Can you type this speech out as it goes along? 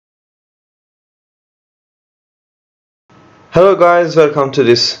Hello guys, welcome to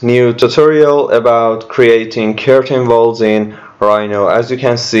this new tutorial about creating curtain walls in Rhino. As you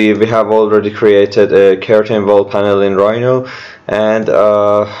can see, we have already created a curtain wall panel in Rhino, and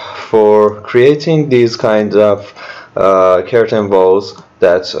for creating these kind of curtain walls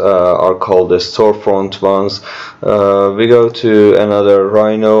that are called the storefront ones, we go to another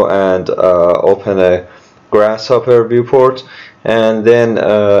Rhino and open a Grasshopper viewport, and then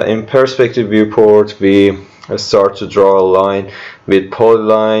in perspective viewport we start to draw a line with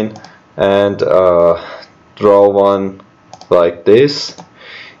polyline and draw one like this,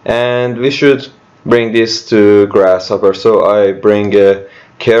 and we should bring this to Grasshopper. So I bring a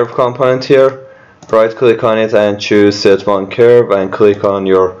curve component here, right click on it and choose set one curve and click on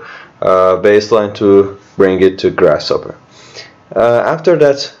your baseline to bring it to Grasshopper. After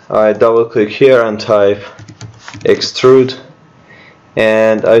that I double click here and type extrude,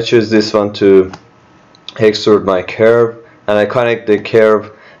 and I choose this one to extrude my curve, and I connect the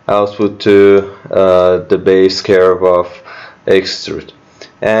curve output to the base curve of extrude.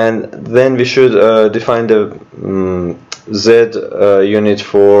 And then we should define the Z unit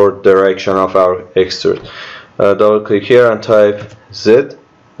for direction of our extrude. Double click here and type Z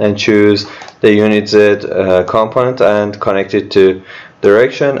and choose the unit Z component and connect it to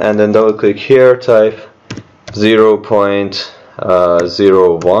direction, and then double click here, type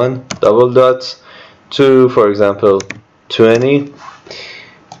 0.01 double dots to, for example, 20,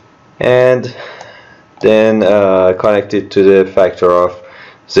 and then connect it to the factor of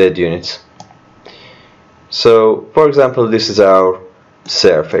Z units. So for example, this is our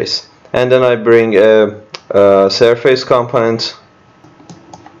surface, and then I bring a surface component.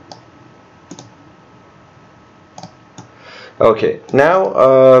 Okay,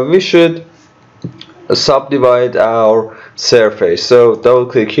 now we should subdivide our surface. So double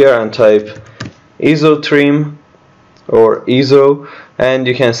click here and type isotrim or iso, and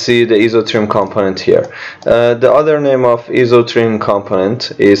you can see the isotrim component here. The other name of isotrim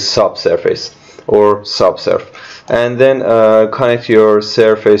component is subsurface or subsurf, and then connect your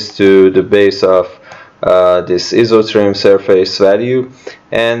surface to the base of this isotrim surface value,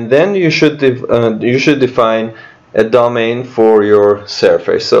 and then you should define a domain for your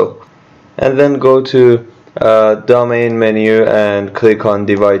surface. So, and then go to domain menu and click on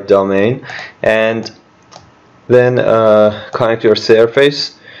divide domain, and then connect your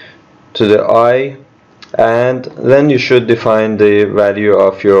surface to the eye, and then you should define the value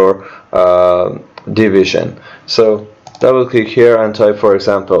of your division. So double click here and type, for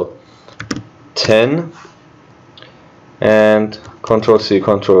example, 10, and Ctrl C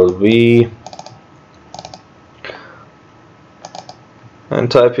Ctrl V and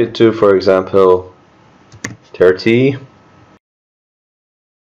type it to, for example, 30.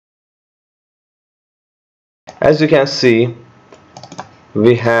 As you can see,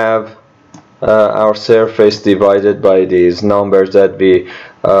 we have our surface divided by these numbers that we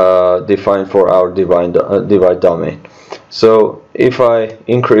define for our divide domain. So if I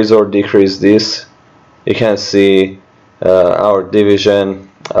increase or decrease this, you can see our division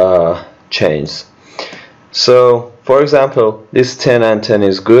changes. So for example, this 10 and 10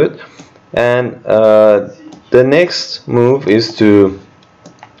 is good, and the next move is to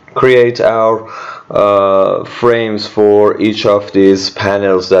create our frames for each of these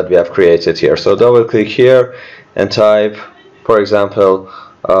panels that we have created here. So double click here and type, for example,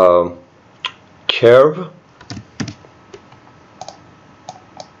 curve,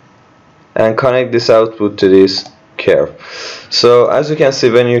 and connect this output to this curve. So as you can see,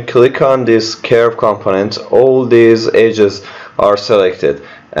 when you click on this curve component, all these edges are selected,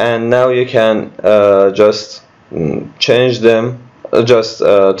 and now you can just change them, just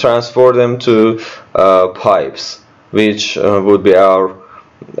transfer them to pipes, which would be our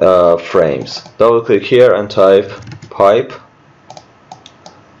frames. Double click here and type pipe,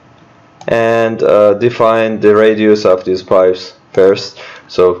 and define the radius of these pipes first.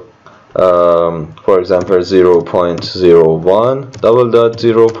 So for example, 0.01 double dot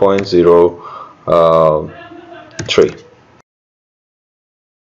 0.03.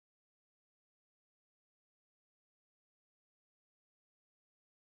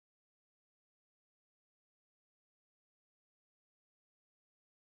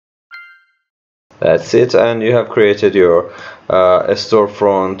 That's it, and you have created your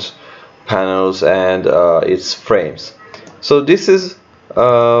storefront panels and its frames. So this is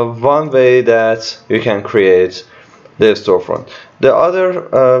one way that you can create the storefront. The other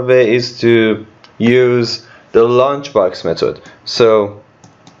way is to use the Lunchbox method. So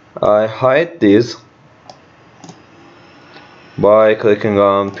I hide this by clicking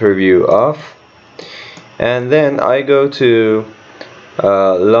on preview off, and then I go to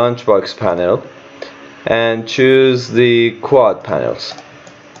Lunchbox panel and choose the quad panels,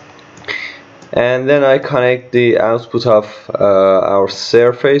 and then I connect the output of our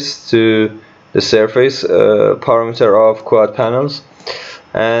surface to the surface parameter of quad panels,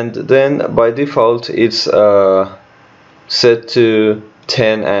 and then by default it's set to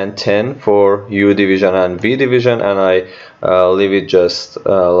 10 and 10 for U division and V division, and I leave it just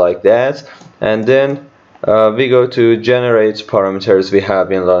like that. And then we go to generate parameters we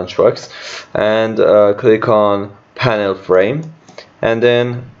have in Lunchbox and click on panel frame, and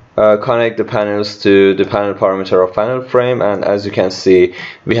then connect the panels to the panel parameter of panel frame, and as you can see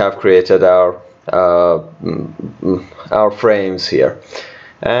we have created our frames here.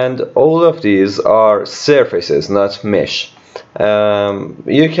 And all of these are surfaces, not mesh.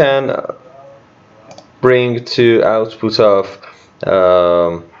 You can bring to output of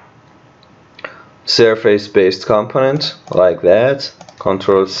surface based component like that,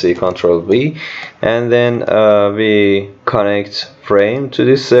 Ctrl C, Ctrl V, and then we connect frame to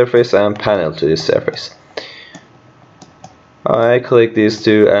this surface and panel to this surface. I click these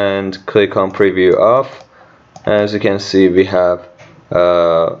two and click on preview off. As you can see we have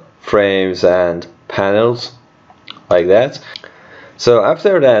frames and panels like that. So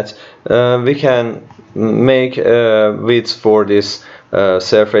after that we can make widths for this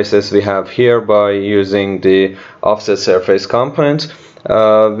surfaces we have here by using the offset surface component,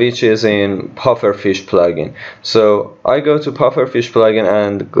 which is in Pufferfish plugin. So I go to Pufferfish plugin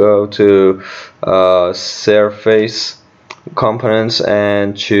and go to surface components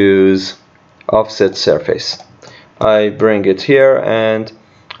and choose offset surface. I bring it here, and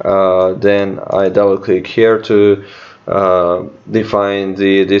then I double click here to define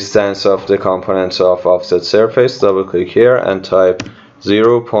the distance of the components of offset surface. Double click here and type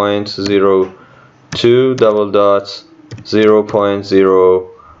 0.02 double dot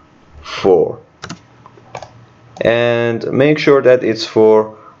 0.04, and make sure that it's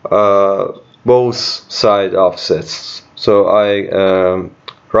for both side offsets. So I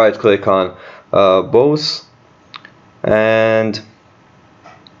right click on both and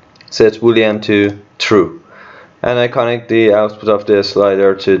set boolean to true, and I connect the output of the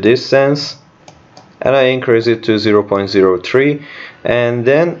slider to distance and I increase it to 0.03, and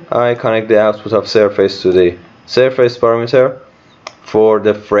then I connect the output of surface to the surface parameter for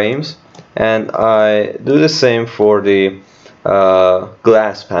the frames, and I do the same for the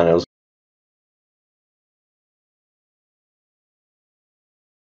glass panels.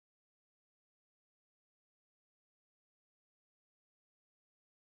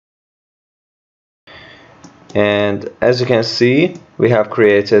 And as you can see we have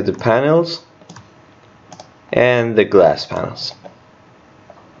created the panels and the glass panels.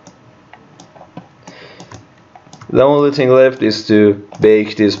 The only thing left is to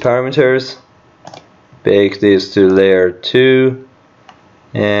bake these parameters, bake this to layer 2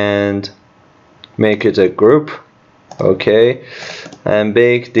 and make it a group, okay, and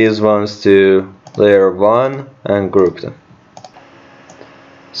bake these ones to layer 1 and group them.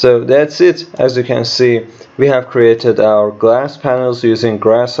 So that's it. As you can see we have created our glass panels using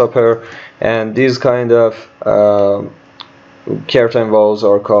Grasshopper, and these kind of curtain walls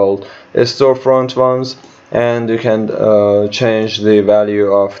are called storefront ones, and you can change the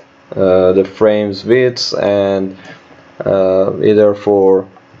value of the frames widths and either for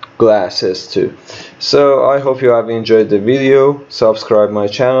glasses too. So I hope you have enjoyed the video. Subscribe my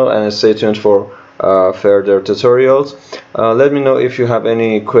channel and stay tuned for further tutorials. Let me know if you have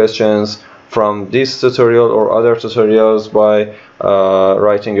any questions from this tutorial or other tutorials by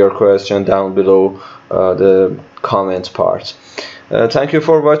writing your question down below the comment part. Thank you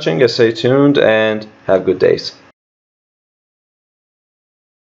for watching. Stay tuned and have good days.